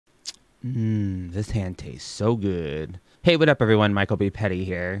This hand tastes so good. Hey, what up everyone? MichaelBePetty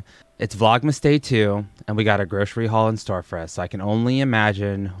here. It's Vlogmas Day 2, and we got a grocery haul in store for us, so I can only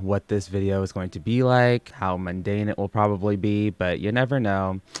imagine what this video is going to be like, how mundane it will probably be, but you never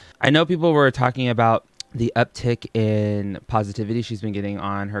know. I know people were talking about the uptick in positivity she's been getting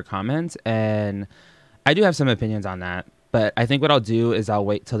on her comments, and I do have some opinions on that. But I think what I'll do is I'll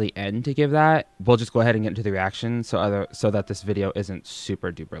wait till the end to give that. We'll just go ahead and get into the reaction so that this video isn't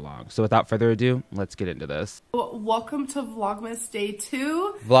super duper long. So without further ado, let's get into this. Welcome to Vlogmas Day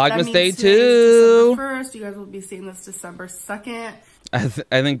 2. Vlogmas Day 2! December 1st. You guys will be seeing this December 2nd. I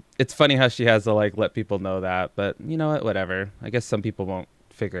think it's funny how she has to like let people know that. But you know what? Whatever. I guess some people won't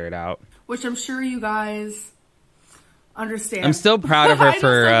figure it out. Which I'm sure you guys understand. I'm still proud of her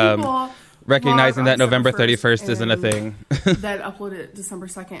for... recognizing that November 31st isn't a thing. That uploaded December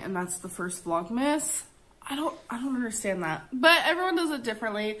 2nd, and that's the first Vlogmas. I don't understand that. But everyone does it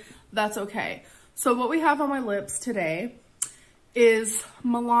differently. That's okay. So what we have on my lips today is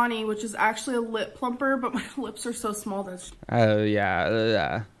Milani, which is actually a lip plumper, but my lips are so small that... Oh,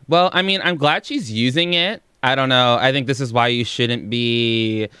 yeah. Well, I mean, I'm glad she's using it. I don't know. I think this is why you shouldn't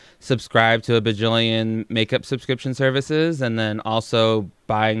be subscribed to a bajillion makeup subscription services and then also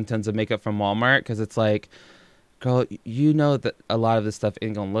buying tons of makeup from Walmart, because it's like, girl, you know that a lot of this stuff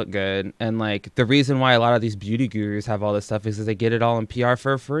ain't gonna look good. And like the reason why a lot of these beauty gurus have all this stuff is because they get it all in PR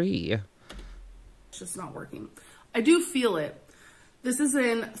for free. It's just not working. I do feel it. This is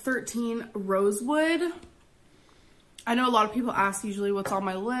in 13 Rosewood. I know a lot of people ask usually what's on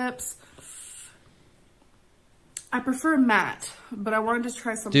my lips. I prefer matte, but I wanted to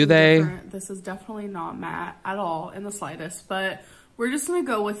try something different. This is definitely not matte at all in the slightest, but we're just gonna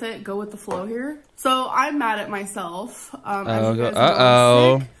go with it, go with the flow here. So I'm mad at myself. As you guys know,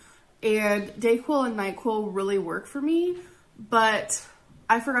 I'm sick, and Dayquil and NyQuil really work for me, but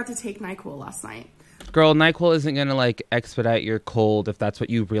I forgot to take NyQuil last night. Girl, NyQuil isn't gonna like expedite your cold if that's what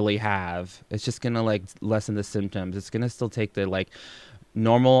you really have. It's just gonna like lessen the symptoms. It's gonna still take the like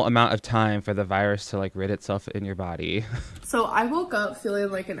normal amount of time for the virus to like rid itself in your body. So I woke up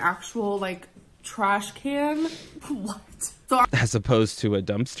feeling like an actual like trash can. What? So as opposed to a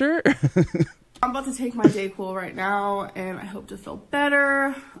dumpster. I'm about to take my Dayquil right now, and I hope to feel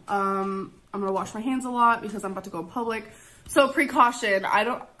better. I'm gonna wash my hands a lot because I'm about to go in public. So precaution.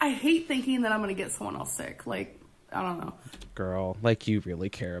 I hate thinking that I'm gonna get someone else sick. Like, I don't know. Girl, like you really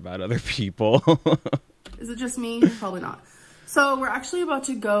care about other people. Is it just me? Probably not. So we're actually about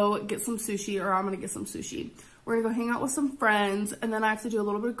to go get some sushi, or I'm going to get some sushi. We're going to go hang out with some friends, and then I have to do a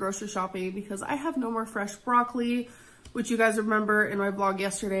little bit of grocery shopping because I have no more fresh broccoli, which you guys remember in my vlog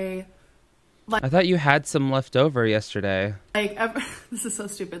yesterday. Like, I thought you had some left over yesterday. Like, this is so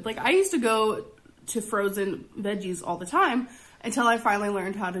stupid. Like, I used to go to frozen veggies all the time until I finally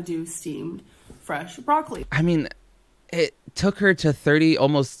learned how to do steamed fresh broccoli. I mean, it took her to 30,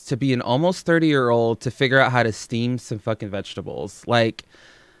 almost to be an almost 30-year-old to figure out how to steam some fucking vegetables. Like,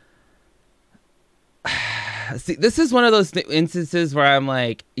 see, this is one of those instances where I'm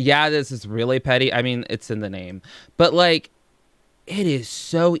like, yeah, this is really petty. I mean, it's in the name. But like, it is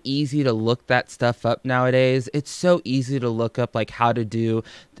so easy to look that stuff up nowadays. It's so easy to look up like how to do.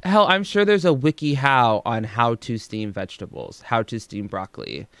 Hell, I'm sure there's a wiki how on how to steam vegetables, how to steam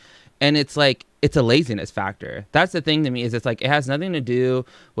broccoli. And it's like, it's a laziness factor. That's the thing to me, is it's like, it has nothing to do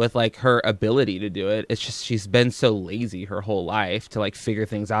with like her ability to do it. It's just, she's been so lazy her whole life to like figure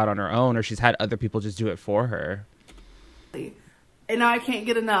things out on her own, or she's had other people just do it for her. And now I can't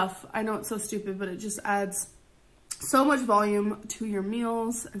get enough. I know it's so stupid, but it just adds so much volume to your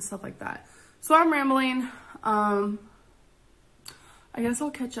meals and stuff like that. So I'm rambling. I guess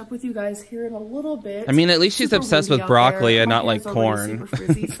I'll catch up with you guys here in a little bit. I mean, at least she's obsessed with broccoli and not like corn. Super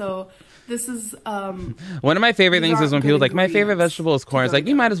frizzy, so this is one of my favorite things is when people are like, my favorite vegetable is corn. It's like,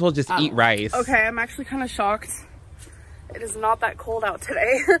 you might as well just eat rice. Okay, I'm actually kind of shocked. It is not that cold out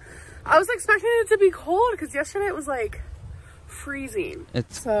today. I was expecting it to be cold because yesterday it was like freezing.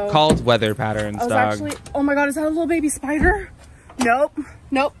 It's called weather patterns, dog. Actually, oh my god, is that a little baby spider?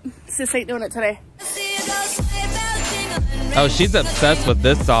 Nope, sis ain't doing it today. Oh, she's obsessed with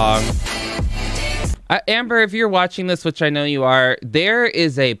this song. Amber, if you're watching this, which I know you are, there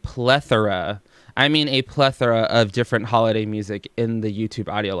is a plethora, I mean a plethora of different holiday music in the YouTube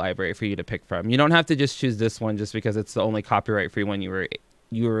audio library for you to pick from. You don't have to just choose this one just because it's the only copyright-free one you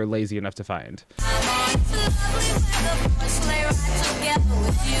were lazy enough to find.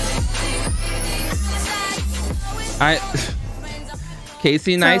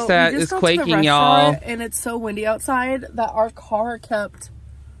 Casey Neistat is quaking, y'all. And it's so windy outside that our car kept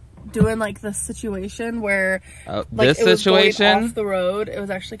doing like this situation where like this it was situation going off the road. It was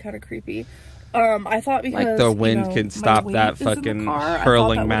actually kind of creepy. I thought because like the wind can stop that fucking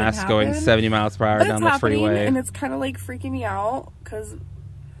hurling mass going 70 miles per hour down the freeway, and it's kind of like freaking me out because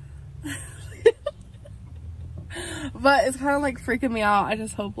but it's kind of like freaking me out. I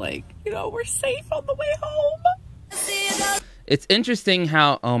just hope like, you know, we're safe on the way home. It's interesting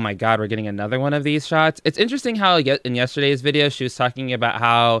how, oh my God, we're getting another one of these shots. It's interesting how in yesterday's video, she was talking about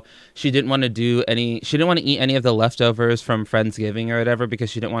how she didn't want to eat any of the leftovers from Friendsgiving or whatever because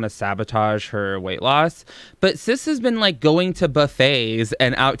she didn't want to sabotage her weight loss. But sis has been like going to buffets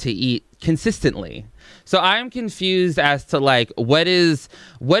and out to eat consistently. So I'm confused as to like, what is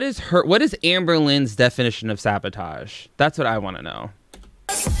Amberlynn's definition of sabotage? That's what I want to know.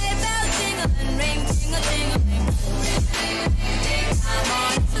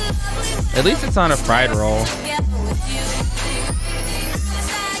 At least it's on a fried roll.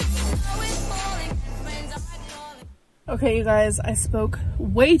 Okay, you guys, I spoke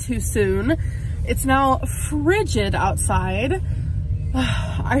way too soon. It's now frigid outside.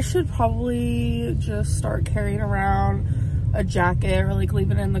 I should probably just start carrying around a jacket or like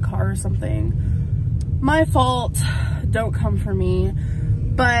leave it in the car or something. My fault. Don't come for me.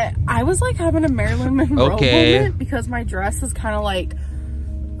 But I was like having a Marilyn Monroe moment because my dress is kind of like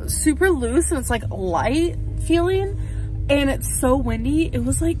super loose and it's like light feeling and it's so windy. It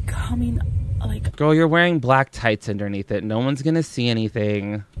was like coming like, girl, you're wearing black tights underneath it. No one's gonna see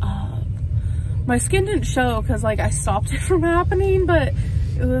anything. My skin didn't show because like I stopped it from happening, but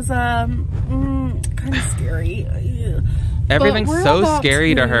it was kind of scary. Everything's so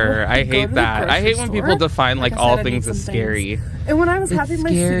scary to her. I hate that. I hate when people define like all things as scary. And when I was having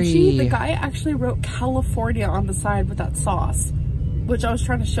my sushi, the guy actually wrote California on the side with that sauce, which I was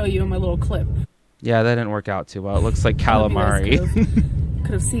trying to show you in my little clip. Yeah, that didn't work out too well. It looks like calamari.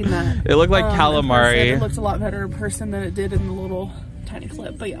 Could have seen that. It looked like calamari. It looked a lot better in person than it did in the little tiny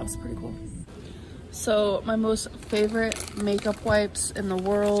clip, but yeah, it was pretty cool. So my most favorite makeup wipes in the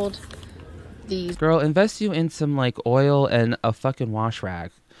world, these. Girl, invest you in some like oil and a fucking wash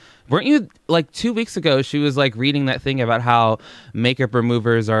rag. Weren't you like 2 weeks ago, she was like reading that thing about how makeup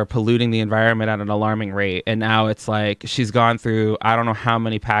removers are polluting the environment at an alarming rate. And now it's like she's gone through, I don't know how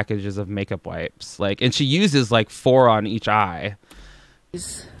many packages of makeup wipes. Like, and she uses like 4 on each eye.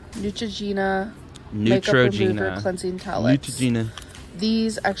 These Neutrogena makeup remover cleansing towelettes. Neutrogena.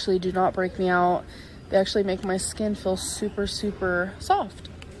 These actually do not break me out. They actually make my skin feel super, super soft.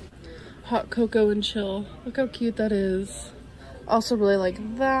 Hot cocoa and chill. Look how cute that is. Also really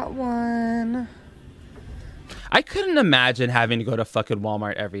like that one. I couldn't imagine having to go to fucking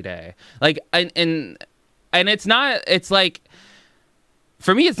Walmart every day. Like, and it's not, it's like,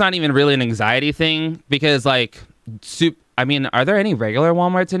 for me, it's not even really an anxiety thing because like, I mean, are there any regular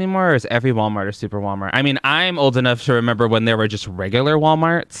Walmarts anymore or is every Walmart a super Walmart? I mean, I'm old enough to remember when there were just regular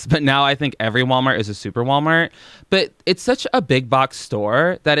Walmarts, but now I think every Walmart is a super Walmart. But it's such a big box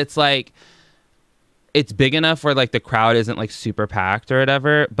store that it's like, it's big enough where like the crowd isn't like super packed or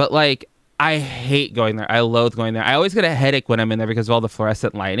whatever. But like, I hate going there. I loathe going there. I always get a headache when I'm in there because of all the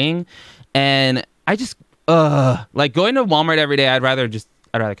fluorescent lighting. And I just, like going to Walmart every day, I'd rather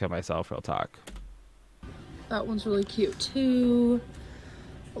kill myself, real talk. That one's really cute too.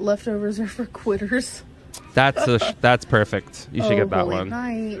 Leftovers are for quitters. That's perfect. You should get that one.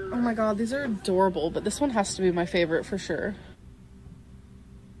 Night. Oh my god, these are adorable, but this one has to be my favorite for sure.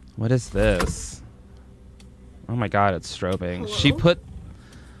 What is this? Oh my god, it's strobing. Hello?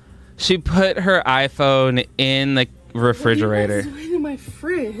 She put her iPhone in the refrigerator. What are you guys doing in my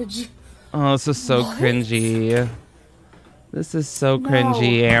fridge? Oh, this is so cringy. This is so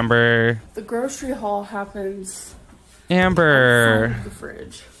cringy, Amber. The grocery haul happens. Amber. Outside of the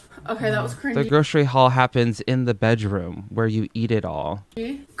fridge. Okay, that was cringy. The grocery haul happens in the bedroom where you eat it all.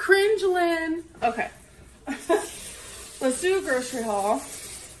 Cringe, Lynn. Okay. Let's do a grocery haul.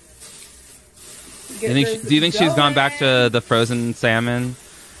 Do you think she's gone back to the frozen salmon?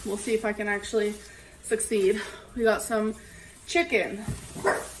 We'll see if I can actually succeed. We got some chicken.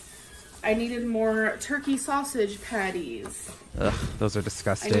 I needed more turkey sausage patties. Ugh, those are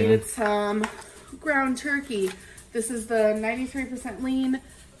disgusting. I needed some ground turkey. This is the 93% lean,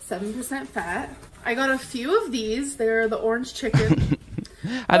 7% fat. I got a few of these. They're the orange chicken.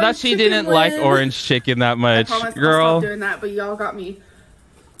 I thought she didn't like orange chicken that much. I promise girl. I'll stop doing that, but y'all got me.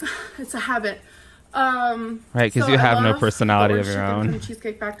 It's a habit. Right, because you have no personality of your own. From the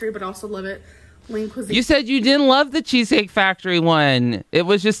Cheesecake Factory, but I also love it. Lean cuisine. You said you didn't love the Cheesecake Factory one. It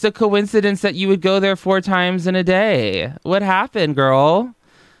was just a coincidence that you would go there 4 times in a day. What happened, girl?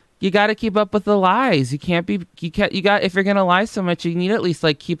 you got to keep up with the lies. If you're going to lie so much, you need to at least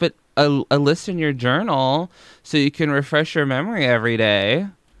like keep it a list in your journal so you can refresh your memory every day.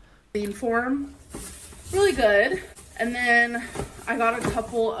 Form, really good. And then I got a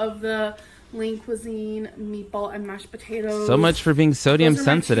couple of the Lean Cuisine meatball and mashed potatoes. So much for being sodium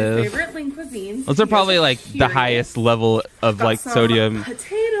sensitive. My favorite Lean Cuisines. Those are probably like the highest level of like sodium. Potatoes.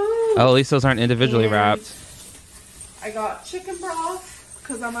 Oh, at least those aren't individually wrapped. I got chicken broth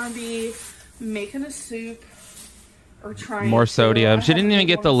because I'm gonna be making a soup or trying more sodium. She didn't even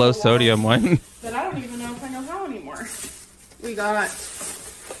get the low sodium one. But I don't even know if I know how anymore. We got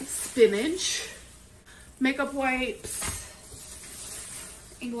spinach, makeup wipes,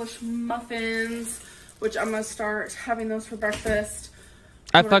 English muffins, which I'm gonna start having those for breakfast.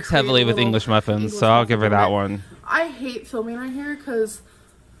 I fucks heavily with English muffins, so I'll give her that one. I hate filming right here because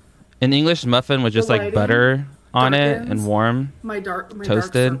an English muffin with just like butter on it and warm, my toasted,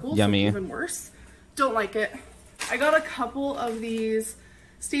 dark circles, yummy. Even worse. Don't like it. I got a couple of these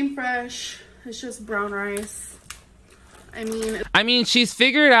steam fresh. It's just brown rice. I mean, she's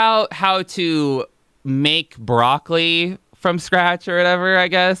figured out how to make broccoli from scratch or whatever, I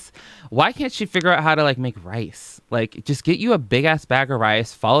guess. Why can't she figure out how to like make rice? Like, just get you a big ass bag of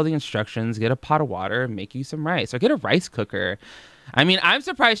rice, follow the instructions, get a pot of water, make you some rice, or get a rice cooker. I mean, I'm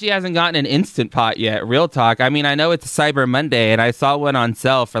surprised she hasn't gotten an Instant Pot yet. Real talk. I mean, I know it's Cyber Monday, and I saw one on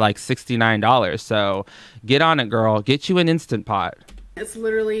sale for like $69. So get on it, girl. Get you an Instant Pot. It's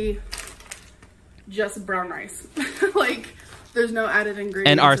literally just brown rice. Like, there's no added ingredients.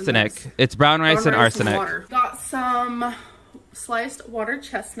 And arsenic. It's brown rice and arsenic. Water. Got some sliced water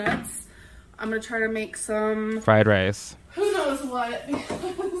chestnuts. I'm going to try to make some fried rice. Who knows what?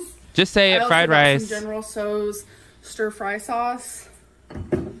 Just say it, fried rice. Some General Tso's stir fry sauce.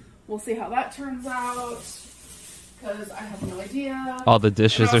 We'll see how that turns out because I have no idea. All the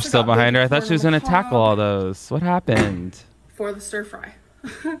dishes are still behind her. I thought she was going to tackle all those. What happened? For the stir fry.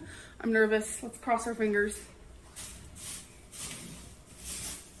 I'm nervous. Let's cross our fingers.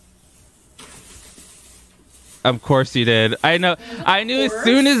 Of course you did. I know. I knew as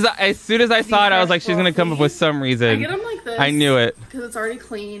soon as I saw it, I was like, she's gonna come up with some reason. I get them like this. I knew it because it's already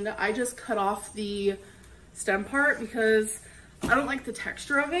cleaned. I just cut off the stem part because I don't like the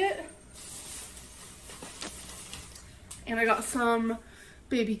texture of it. And I got some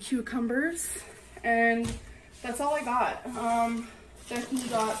baby cucumbers, and that's all I got. Becky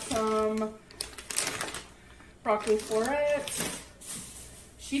got some broccoli florets.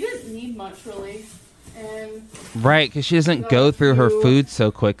 She didn't need much really. And right, because she doesn't go through her food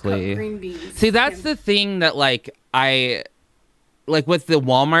so quickly. Green beans. See, that's the thing that like I like with the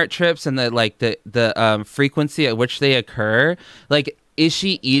Walmart trips and the frequency at which they occur. Like, is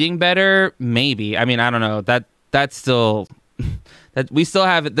she eating better? Maybe. I mean, I don't know. That's still that we still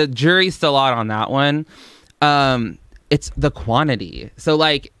have the jury's still out on that one. It's the quantity. So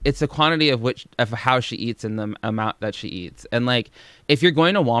like it's the quantity of how she eats and the amount that she eats. And like if you're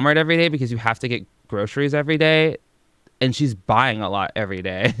going to Walmart every day because you have to get groceries every day, and she's buying a lot every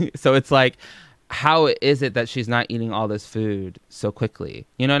day. So it's like, how is it that she's not eating all this food so quickly?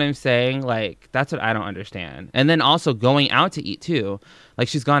 You know what I'm saying? Like, that's what I don't understand. And then also going out to eat too. Like,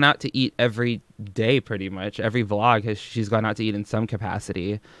 she's gone out to eat every day pretty much. Every vlog she's gone out to eat in some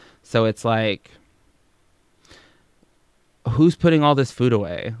capacity. So it's like, who's putting all this food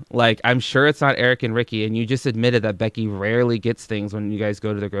away? Like, I'm sure it's not Eric and Ricky, and you just admitted that Becky rarely gets things when you guys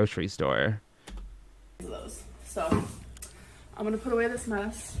go to the grocery store. So I'm gonna put away this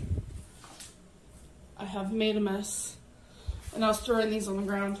mess. I have made a mess, and I was throwing these on the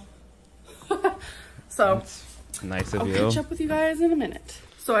ground. So that's nice of you. I'll catch up with you guys in a minute.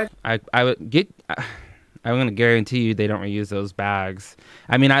 So I would get. I'm going to guarantee you they don't reuse those bags.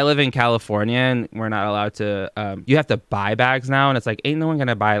 I mean, I live in California and we're not allowed to, you have to buy bags now. And it's like, ain't no one going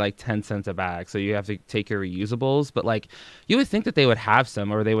to buy like 10 cents a bag. So you have to take your reusables. But like, you would think that they would have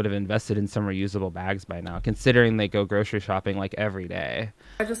some, or they would have invested in some reusable bags by now, considering they go grocery shopping like every day.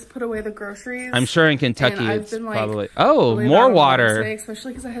 I just put away the groceries. I'm sure in Kentucky it's been, like, probably, oh, really more water. Today,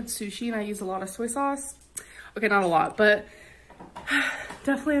 especially because I had sushi and I used a lot of soy sauce. Okay, not a lot, but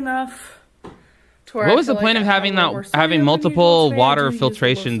definitely enough. What was the point of having multiple water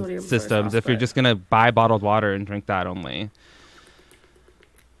filtration systems if you're just gonna buy bottled water and drink that only?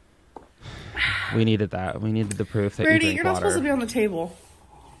 We needed that. We needed the proof that you drink water. You're not supposed to be on the table.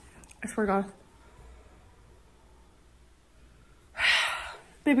 I swear to God.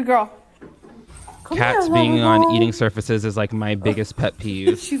 Baby girl. Cats being on eating surfaces is like my biggest pet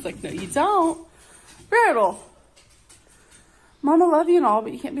peeve. She's like, no, you don't. Brittle. Mama love you and all,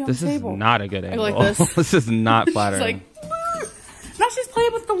 but you can't be on the table. This is not a good angle. Like this. This is not flattering. She's like, Now she's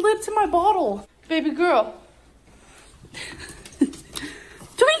playing with the lid to my bottle. Baby girl.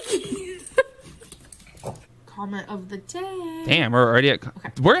 Twinkie. Comment of the day. Damn, we're already at... Okay.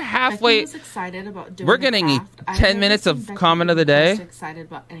 We're halfway... Becky was excited about doing we're getting 10 minutes of Becky comment of the day. Excited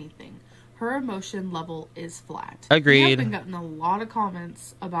about anything. Her emotion level is flat. Agreed. I've been getting a lot of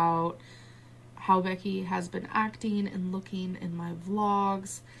comments about how Becky has been acting and looking in my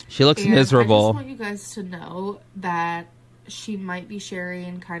vlogs. She looks miserable. I just want you guys to know that she might be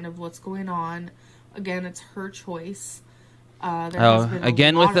sharing kind of what's going on. Again, it's her choice.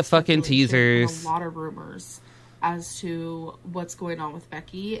 Again with the fucking teasers. A lot of rumors as to what's going on with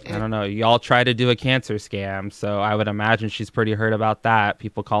Becky. I don't know. Y'all try to do a cancer scam, so I would imagine she's pretty hurt about that.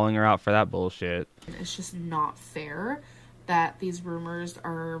 People calling her out for that bullshit. It's just not fair that these rumors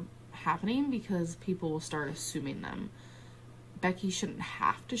are happening because people will start assuming them. Becky shouldn't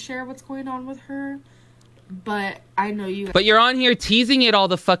have to share what's going on with her, but I know you... But you're on here teasing it all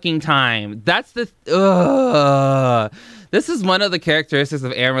the fucking time. That's the... This is one of the characteristics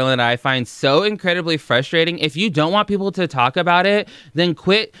of Amberlynn I find so incredibly frustrating. If you don't want people to talk about it, then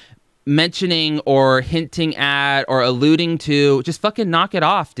quit mentioning or hinting at or alluding to. Just fucking knock it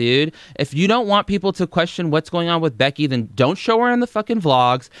off, dude. If you don't want people to question what's going on with Becky, then don't show her in the fucking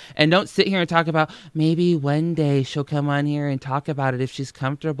vlogs, and don't sit here and talk about maybe one day she'll come on here and talk about it if she's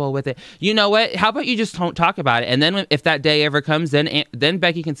comfortable with it. You know what? How about you just don't talk about it, and then if that day ever comes, then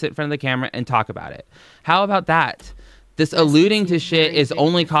Becky can sit in front of the camera and talk about it. How about that? This alluding to shit is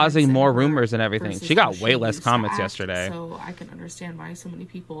only causing more rumors and everything. She got way less comments yesterday. So I can understand why so many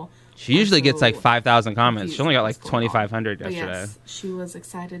people... She usually gets like 5,000 comments. She only got like 2,500 yesterday. Yes, she was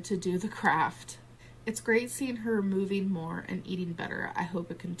excited to do the craft. It's great seeing her moving more and eating better. I hope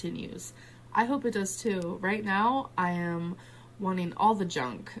it continues. I hope it does too. Right now, I am wanting all the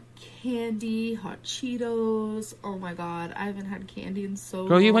junk. Candy, hot Cheetos. Oh my god, I haven't had candy in so long.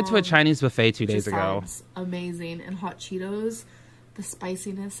 Girl, you went to a Chinese buffet 2 days ago. Amazing. And hot Cheetos, the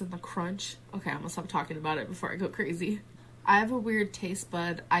spiciness and the crunch. Okay, I'm gonna stop talking about it before I go crazy. I have a weird taste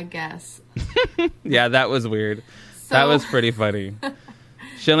bud, I guess. Yeah, that was weird. So, that was pretty funny.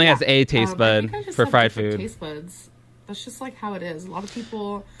 She only has a taste bud for fried food. Taste buds. That's just like how it is. A lot of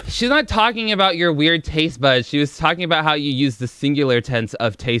people... She's not talking about your weird taste buds. She was talking about how you use the singular tense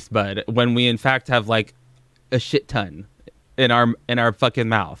of taste bud when we in fact have like a shit ton in our fucking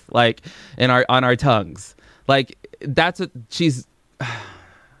mouth, like on our tongues. Like that's what she's...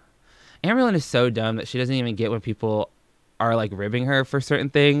 Amberlynn is so dumb that she doesn't even get when people are like ribbing her for certain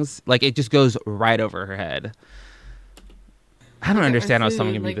things. Like it just goes right over her head. I don't understand how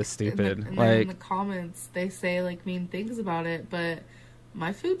someone can be this stupid. In the comments, they say like mean things about it, but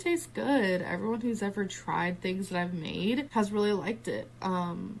my food tastes good. Everyone who's ever tried things that I've made has really liked it.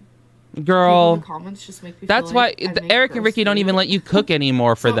 Girl, in the comments just make me that's feel like why Eric and Ricky don't even let you cook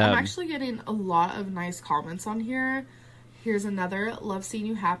anymore for them. I'm actually getting a lot of nice comments on here. Here's another. Love seeing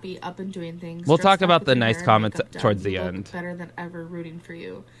you happy, up and doing things. We'll talk about the nice comments towards the end. Better than ever, rooting for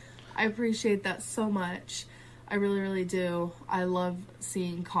you. I appreciate that so much. I really, really do. I love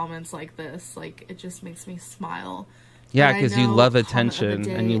seeing comments like this. Like, it just makes me smile. Yeah, because you love attention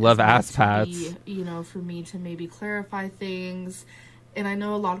and you love ass pats. You know, for me to maybe clarify things. And I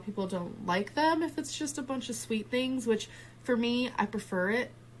know a lot of people don't like them if it's just a bunch of sweet things, which for me, I prefer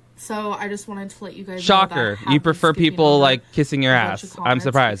it. So I just wanted to let you guys know that you prefer people like kissing your ass. I'm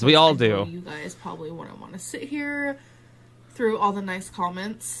surprised. We all do. You guys probably wouldn't want to sit here through all the nice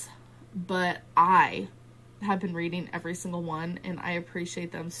comments, but I have been reading every single one, and I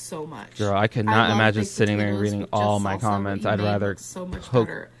appreciate them so much. Girl, I could not imagine sitting there and reading all my comments. I'd rather so much poke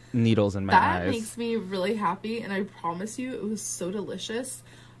better. Needles in my eyes. That makes me really happy, and I promise you, it was so delicious.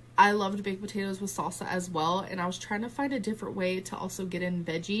 I loved baked potatoes with salsa as well, and I was trying to find a different way to also get in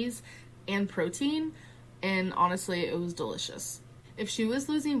veggies and protein, and honestly, it was delicious. If she was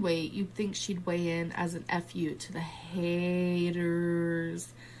losing weight, you'd think she'd weigh in as an FU to the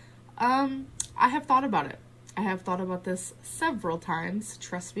haters. I have thought about it. I have thought about this several times,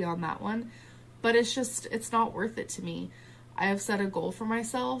 trust me on that one, but it's not worth it to me. I have set a goal for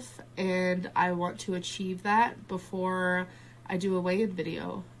myself, and I want to achieve that before I do a weigh-in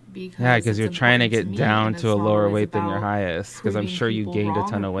video. Because you're trying to get down to a lower weight than your highest, because I'm sure you gained a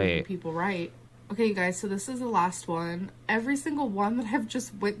ton of weight. People right. Okay, you guys, so this is the last one. Every single one that I've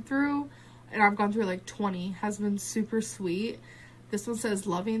just went through, and I've gone through like 20, has been super sweet. This one says,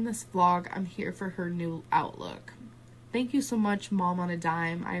 loving this vlog. I'm here for her new outlook. Thank you so much, Mom on a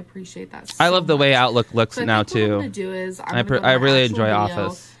Dime. I appreciate that so I love the way Outlook looks so now, too. What I'm going to do is I really enjoy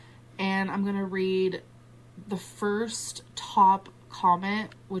Office. And I'm going to read the first top comment,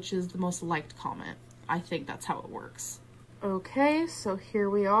 which is the most liked comment. I think that's how it works. Okay, so here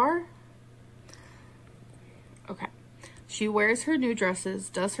we are. Okay. She wears her new dresses,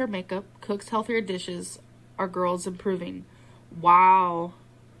 does her makeup, cooks healthier dishes. Our girl's improving. Wow.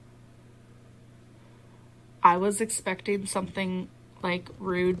 I was expecting something like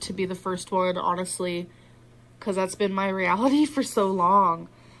rude to be the first one, honestly, because that's been my reality for so long.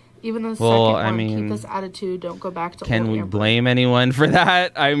 Even the second one, keep this attitude, don't go back to can we blame anyone for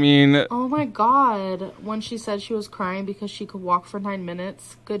that? I mean... Oh my god. When she said she was crying because she could walk for 9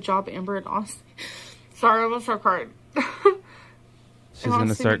 minutes. Good job, Amber. And honestly... Sorry, I'm gonna start crying. She's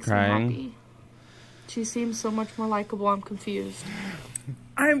gonna start crying. She seems so much more likable. I'm confused.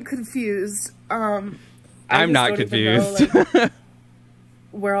 I'm confused. I'm not confused. Know, like,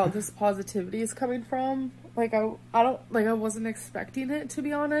 where all this positivity is coming from. Like, I wasn't expecting it, to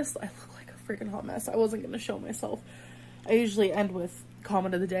be honest. I look like a freaking hot mess. I wasn't going to show myself. I usually end with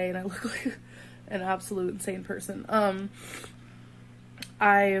comment of the day, and I look like an absolute insane person.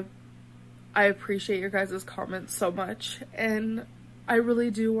 I appreciate your guys' comments so much, and I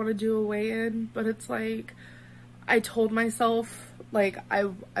really do want to do a weigh-in, but it's like, I told myself, like,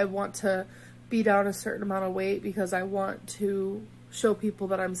 I want to be down a certain amount of weight because I want to show people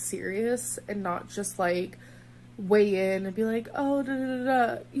that I'm serious and not just like weigh in and be like, oh, da, da, da,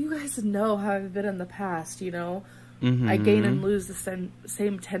 da. You guys know how I've been in the past, you know? I gain and lose the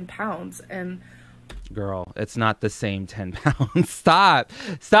same 10 pounds, and girl, it's not the same 10 pounds. Stop.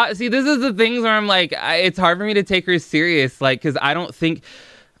 See, this is the things where I'm like, it's hard for me to take her serious, like, because I don't think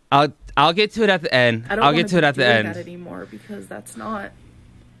I'll get to it at the end. I'll get to it at the end. That anymore, because that's not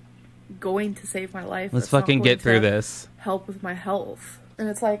going to save my life. Let's fucking get through this. Help with my health. And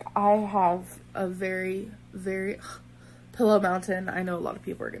it's like, I have a very, very pillow mountain. I know a lot of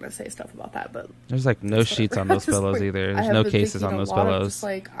people are gonna say stuff about that, but there's like no sheets on those pillows either. There's no cases on those pillows. Just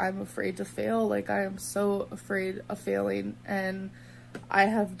like, I'm afraid to fail. Like, I am so afraid of failing, and I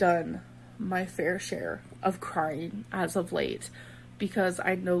have done my fair share of crying as of late because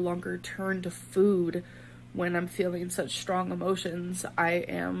I no longer turn to food when I'm feeling such strong emotions. I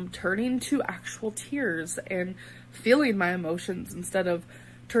am turning to actual tears and feeling my emotions instead of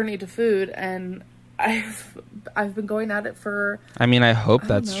turning to food, and I've been going at it for, I mean, I hope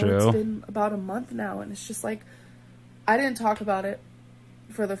that's true. It's been about a month now, and it's just like, I didn't talk about it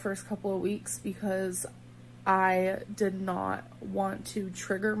for the first couple of weeks because I did not want to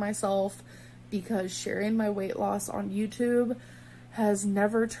trigger myself, because sharing my weight loss on YouTube has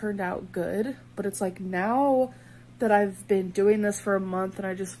never turned out good. But it's like, now that I've been doing this for a month and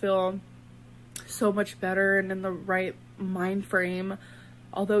I just feel so much better and in the right mind frame,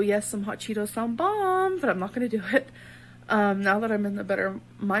 although yes, some hot Cheetos sound bomb, but I'm not gonna do it. Now that I'm in the better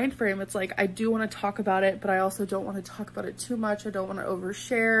mind frame, it's like, I do want to talk about it, but I also don't want to talk about it too much. I don't want to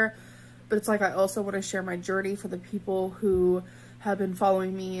overshare, but it's like, I also want to share my journey for the people who have been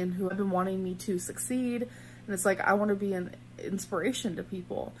following me and who have been wanting me to succeed. And it's like, I want to be an inspiration to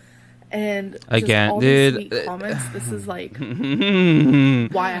people. And again, all dude, these sweet comments, this is like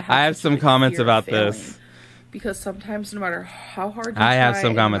why I have some comments about this. Because sometimes, no matter how hard you I try, have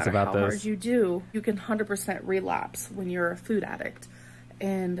some comments no matter about how this. hard you do, you can 100% relapse when you're a food addict.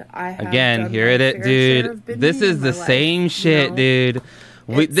 And I have again, here it is, dude. This is the same shit, dude.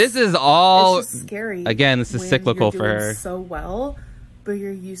 This is all it's just scary. Again, this is cyclical for her. So well, but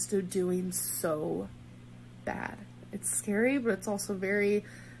you're used to doing so bad. It's scary, but it's also very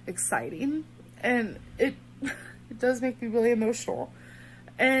exciting, and it does make me really emotional.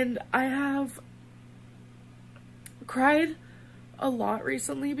 And I have cried a lot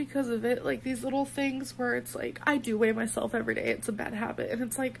recently because of it, like these little things where it's like, I do weigh myself every day. It's a bad habit, and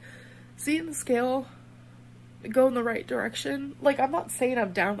it's like seeing the scale go in the right direction. Like, I'm not saying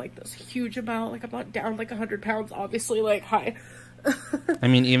I'm down like this huge amount, like I'm not down like 100 pounds, obviously, like, hi. I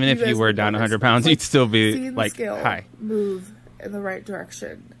mean, even if you were down 100 pounds, you'd still be like, hi. Move in the right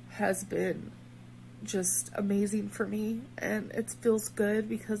direction has been just amazing for me, and it feels good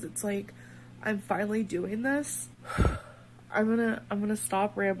because it's like, I'm finally doing this. I'm gonna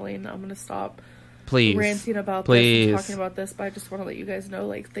stop rambling. I'm gonna stop ranting about this and talking about this, but I just want to let you guys know,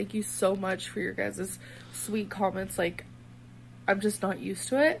 like, thank you so much for your guys' sweet comments. Like, I'm just not used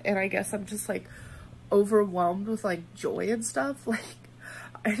to it, and I guess I'm just like overwhelmed with like joy and stuff. Like,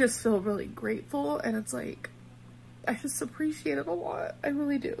 I just feel really grateful, and it's like, I just appreciate it a lot. I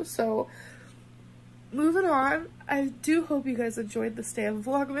really do. So moving on, I do hope you guys enjoyed this day of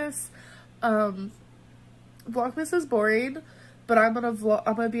Vlogmas. Vlogmas is boring, but I'm gonna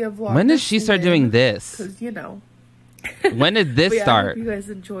be a vlog. When did she start doing this? Because, you know. When did this start? I hope you guys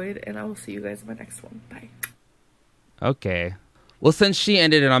enjoyed, and I will see you guys in my next one. Bye. Okay. Well, since she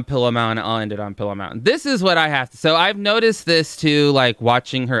ended it on Pillow Mountain, I'll end it on Pillow Mountain. This is what I have to. So I've noticed this too, like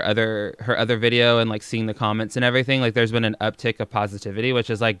watching her other video and like seeing the comments and everything. Like there's been an uptick of positivity,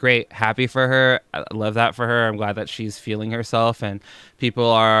 which is like great. Happy for her. I love that for her. I'm glad that she's feeling herself and people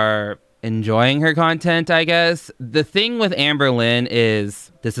are enjoying her content, I guess. The thing with Amberlynn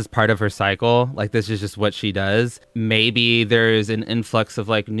is this is part of her cycle. Like this is just what she does. Maybe there's an influx of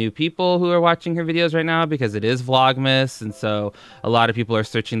like new people who are watching her videos right now because it is Vlogmas, and so a lot of people are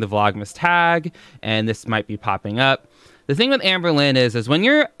searching the Vlogmas tag and this might be popping up. The thing with Amberlynn is when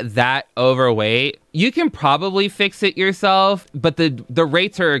you're that overweight, you can probably fix it yourself, but the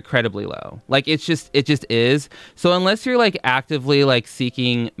rates are incredibly low. Like it just is. So unless you're like actively like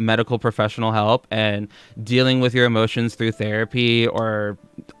seeking medical professional help and dealing with your emotions through therapy or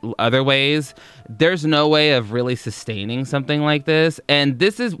other ways, there's no way of really sustaining something like this. And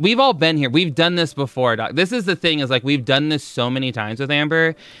we've all been here. We've done this before, Doc. This is the thing, is like we've done this so many times with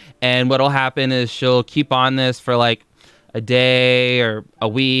Amber, and what'll happen is she'll keep on this for like a day or a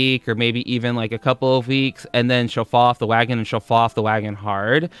week or maybe even like a couple of weeks, and then she'll fall off the wagon, and she'll fall off the wagon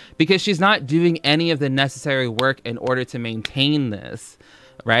hard because she's not doing any of the necessary work in order to maintain this,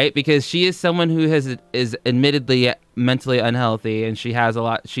 right? Because she is someone who is admittedly mentally unhealthy, and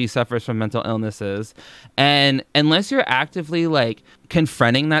she suffers from mental illnesses, and unless you're actively like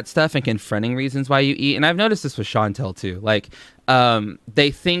confronting that stuff and confronting reasons why you eat, and I've noticed this with Chantel too, like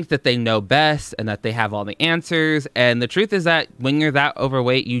they think that they know best and that they have all the answers, and the truth is that when you're that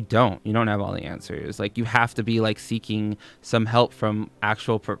overweight, you don't have all the answers. Like you have to be like seeking some help from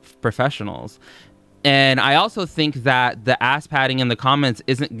actual professionals. And I also think that the ass patting in the comments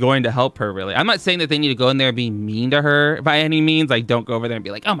isn't going to help her, really. I'm not saying that they need to go in there and be mean to her by any means. Like, don't go over there and be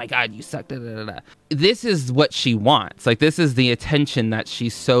like, oh my God, you suck. Da, da, da, da. This is what she wants. Like, this is the attention that she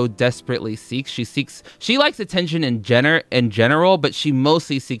so desperately seeks. She likes attention in general, but she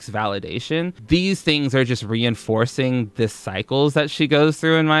mostly seeks validation. These things are just reinforcing the cycles that she goes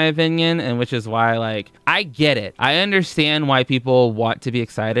through, in my opinion, and which is why, like, I get it. I understand why people want to be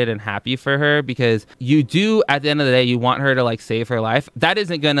excited and happy for her, because you do, at the end of the day, you want her to like save her life. That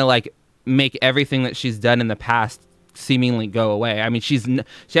isn't gonna like make everything that she's done in the past seemingly go away. I mean, she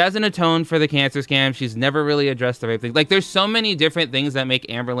hasn't atoned for the cancer scam. She's never really addressed the rape thing. Like, there's so many different things that make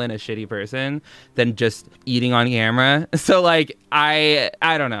Amberlynn a shitty person than just eating on camera. So like, I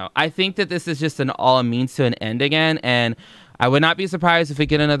don't know. I think that this is just a means to an end again, and I would not be surprised if we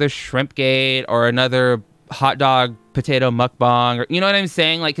get another shrimp gate or another hot dog potato mukbang, or you know what I'm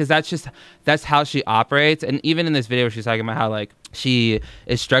saying? Like, because that's how she operates. And even in this video, she's talking about how like she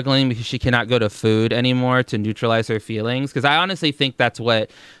is struggling because she cannot go to food anymore to neutralize her feelings. Because I honestly think that's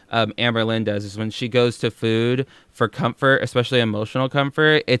what Amberlynn does, is when she goes to food for comfort, especially emotional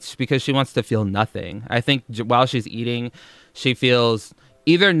comfort, it's because she wants to feel nothing. I think while she's eating, she feels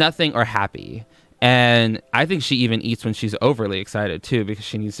either nothing or happy. And I think she even eats when she's overly excited too, because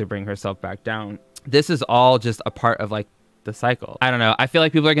she needs to bring herself back down. This is all just a part of like the cycle. I don't know. I feel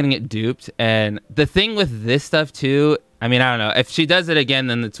like people are going to get duped. And the thing with this stuff too, I mean, I don't know. If she does it again,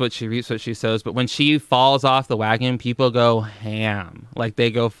 then it's what she reaps, what she sows. But when she falls off the wagon, people go ham. Like, they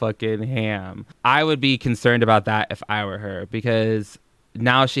go fucking ham. I would be concerned about that if I were her, because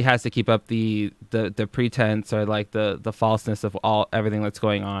now she has to keep up the pretense or like the falseness of everything that's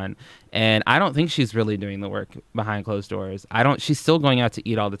going on. And I don't think she's really doing the work behind closed doors. She's still going out to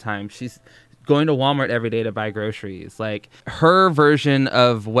eat all the time. She's going to Walmart every day to buy groceries. Like, her version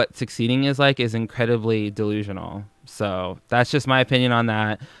of what succeeding is like is incredibly delusional. So that's just my opinion on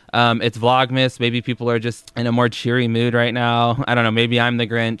that. It's Vlogmas. Maybe people are just in a more cheery mood right now. I don't know. Maybe I'm the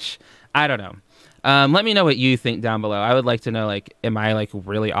Grinch. I don't know. Let me know what you think down below. I would like to know, like, am I like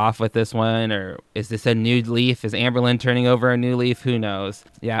really off with this one, or is this a new leaf? Is Amberlynn turning over a new leaf? Who knows?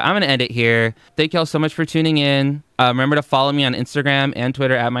 Yeah, I'm going to end it here. Thank y'all so much for tuning in. Remember to follow me on Instagram and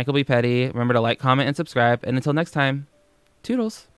Twitter at MichaelBePetty. Remember to like, comment, and subscribe. And until next time, toodles.